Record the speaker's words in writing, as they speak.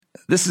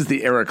This is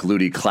the Eric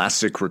Ludy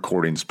Classic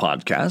Recordings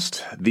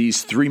Podcast.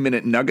 These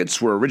 3-minute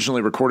nuggets were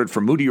originally recorded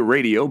for Moodier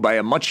Radio by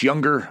a much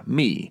younger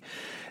me.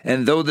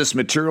 And though this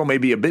material may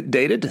be a bit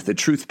dated, the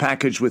truth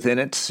package within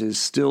it is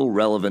still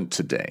relevant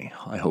today.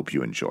 I hope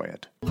you enjoy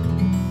it.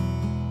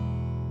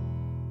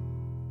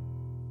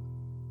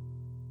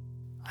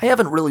 I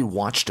haven't really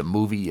watched a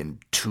movie in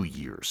 2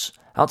 years.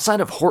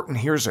 Outside of Horton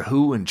Hears a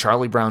Who and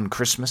Charlie Brown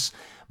Christmas,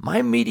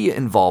 my media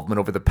involvement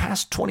over the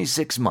past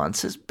 26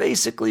 months has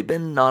basically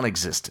been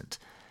non-existent.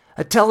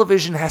 A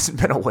television hasn't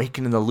been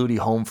awakened in the Ludy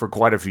home for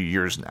quite a few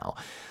years now,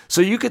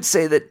 so you could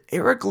say that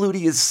Eric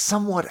Ludy is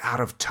somewhat out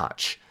of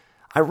touch.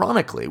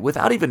 Ironically,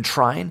 without even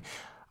trying,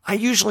 I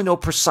usually know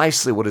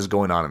precisely what is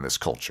going on in this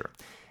culture.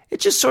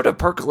 It just sort of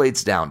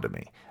percolates down to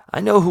me. I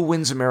know who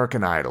wins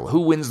American Idol, who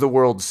wins the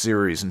World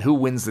Series, and who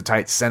wins the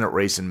tight Senate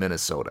race in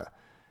Minnesota.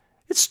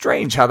 It's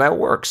strange how that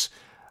works.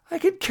 I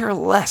could care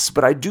less,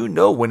 but I do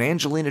know when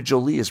Angelina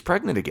Jolie is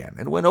pregnant again,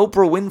 and when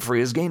Oprah Winfrey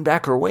has gained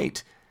back her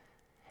weight.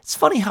 It's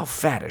funny how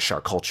faddish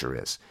our culture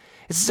is.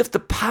 It's as if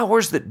the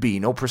powers that be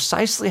know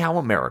precisely how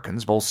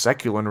Americans, both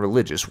secular and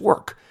religious,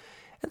 work.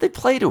 And they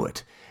play to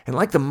it. And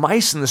like the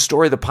mice in the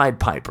story of the Pied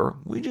Piper,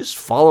 we just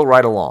follow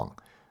right along.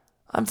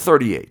 I'm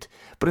 38,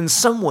 but in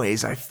some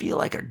ways I feel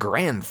like a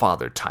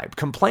grandfather type,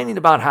 complaining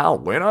about how,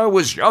 when I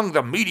was young,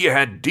 the media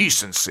had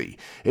decency.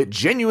 It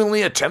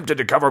genuinely attempted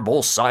to cover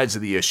both sides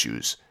of the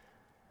issues.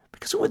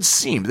 Because it would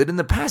seem that in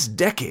the past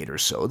decade or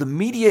so, the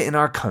media in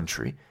our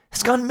country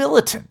has gone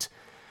militant.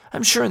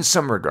 I'm sure in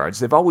some regards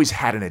they've always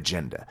had an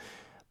agenda,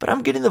 but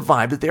I'm getting the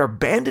vibe that they are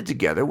banded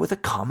together with a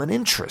common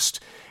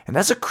interest. And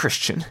as a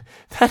Christian,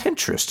 that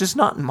interest is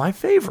not in my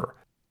favor.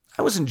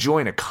 I was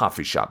enjoying a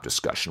coffee shop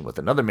discussion with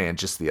another man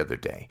just the other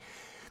day.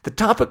 The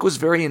topic was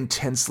very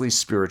intensely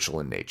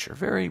spiritual in nature,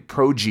 very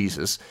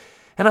pro-Jesus,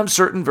 and I'm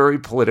certain very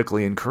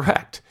politically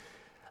incorrect.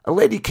 A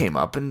lady came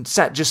up and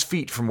sat just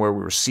feet from where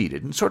we were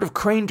seated and sort of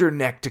craned her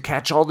neck to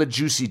catch all the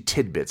juicy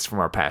tidbits from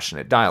our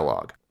passionate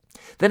dialogue.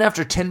 Then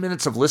after 10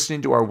 minutes of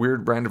listening to our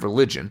weird brand of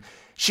religion,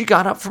 she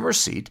got up from her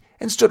seat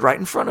and stood right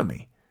in front of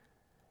me.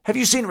 "Have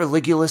you seen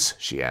Religulous?"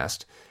 she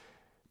asked.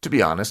 To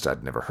be honest,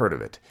 I'd never heard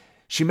of it.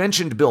 She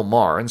mentioned Bill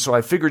Maher, and so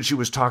I figured she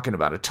was talking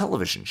about a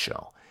television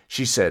show.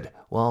 She said,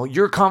 "Well,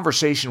 your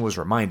conversation was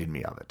reminding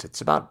me of it.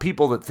 It's about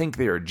people that think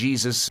they are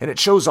Jesus, and it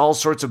shows all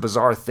sorts of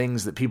bizarre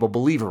things that people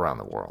believe around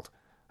the world."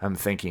 I'm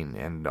thinking,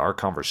 and our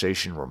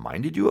conversation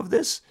reminded you of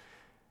this?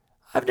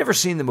 I've never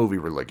seen the movie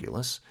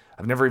Religulous.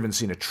 I've never even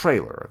seen a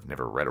trailer. I've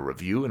never read a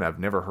review, and I've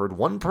never heard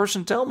one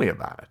person tell me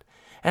about it.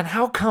 And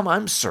how come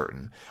I'm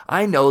certain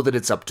I know that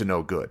it's up to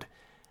no good?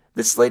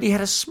 This lady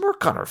had a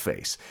smirk on her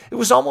face. It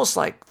was almost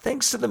like,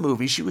 thanks to the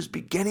movie, she was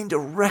beginning to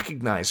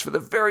recognize for the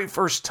very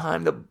first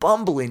time the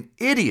bumbling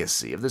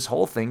idiocy of this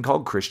whole thing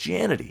called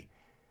Christianity.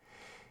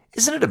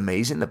 Isn't it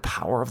amazing the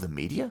power of the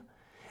media?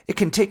 It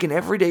can take an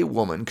everyday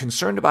woman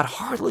concerned about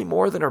hardly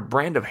more than her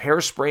brand of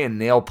hairspray and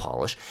nail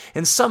polish,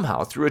 and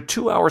somehow, through a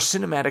 2-hour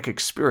cinematic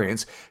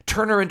experience,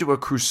 turn her into a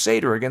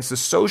crusader against the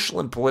social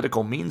and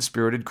political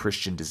mean-spirited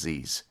Christian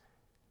disease.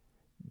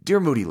 Dear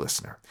Moody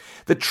listener,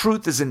 the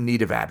truth is in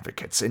need of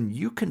advocates, and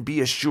you can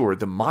be assured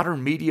the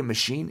modern media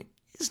machine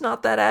is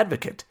not that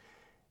advocate.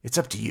 It's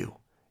up to you.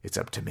 It's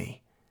up to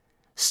me.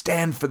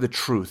 Stand for the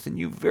truth, and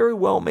you very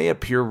well may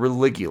appear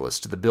religulous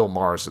to the Bill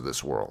Mahers of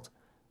this world.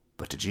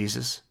 But to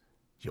Jesus,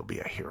 you'll be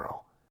a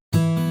hero.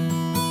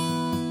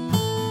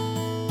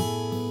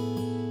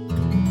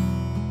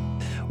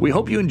 We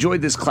hope you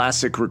enjoyed this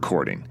classic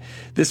recording.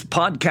 This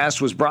podcast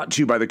was brought to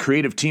you by the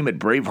creative team at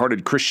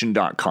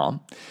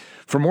braveheartedchristian.com.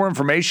 For more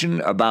information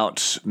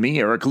about me,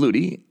 Eric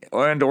Ludy,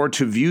 and or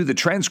to view the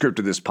transcript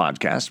of this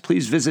podcast,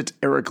 please visit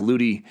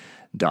ericludy.com.